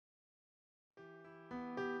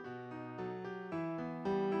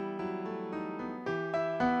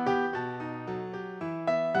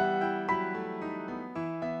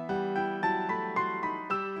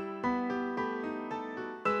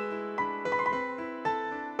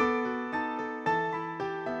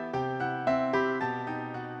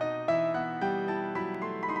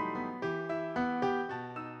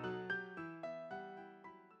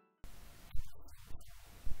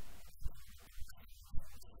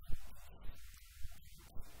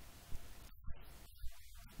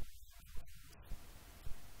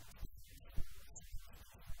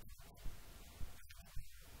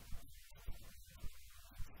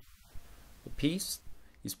piece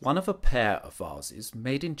is one of a pair of vases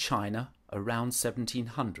made in China around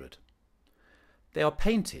 1700. They are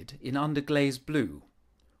painted in underglaze blue,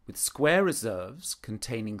 with square reserves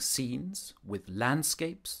containing scenes with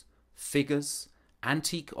landscapes, figures,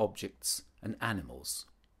 antique objects and animals.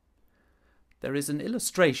 There is an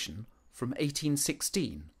illustration from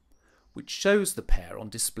 1816 which shows the pair on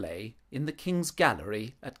display in the King's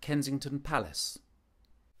Gallery at Kensington Palace.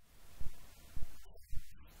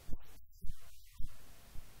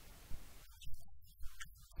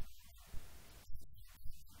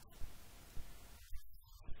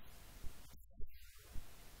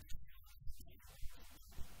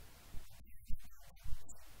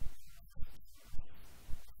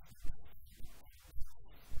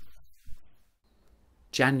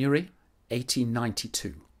 January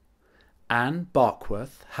 1892. Anne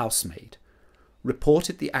Barkworth, housemaid,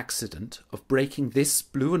 reported the accident of breaking this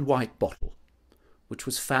blue and white bottle, which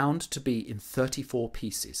was found to be in 34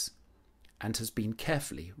 pieces and has been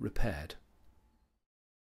carefully repaired.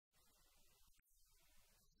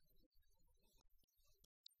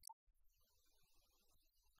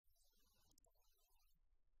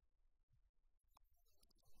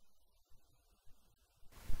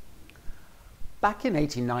 Back in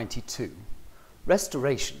 1892,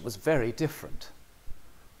 restoration was very different.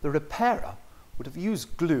 The repairer would have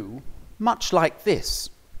used glue much like this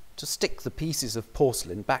to stick the pieces of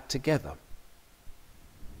porcelain back together.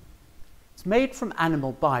 It's made from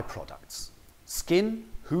animal byproducts: skin,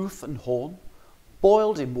 hoof and horn,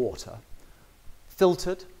 boiled in water,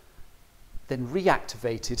 filtered, then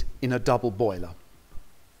reactivated in a double boiler.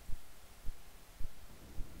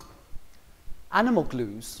 Animal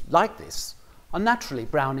glues like this are naturally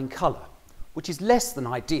brown in colour, which is less than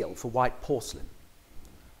ideal for white porcelain.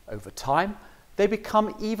 Over time, they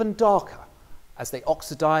become even darker as they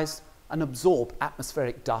oxidize and absorb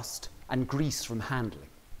atmospheric dust and grease from handling.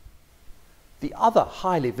 The other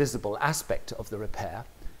highly visible aspect of the repair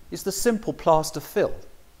is the simple plaster fill.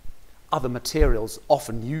 Other materials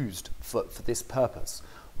often used for this purpose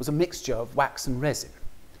was a mixture of wax and resin.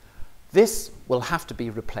 This will have to be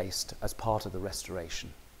replaced as part of the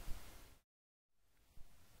restoration.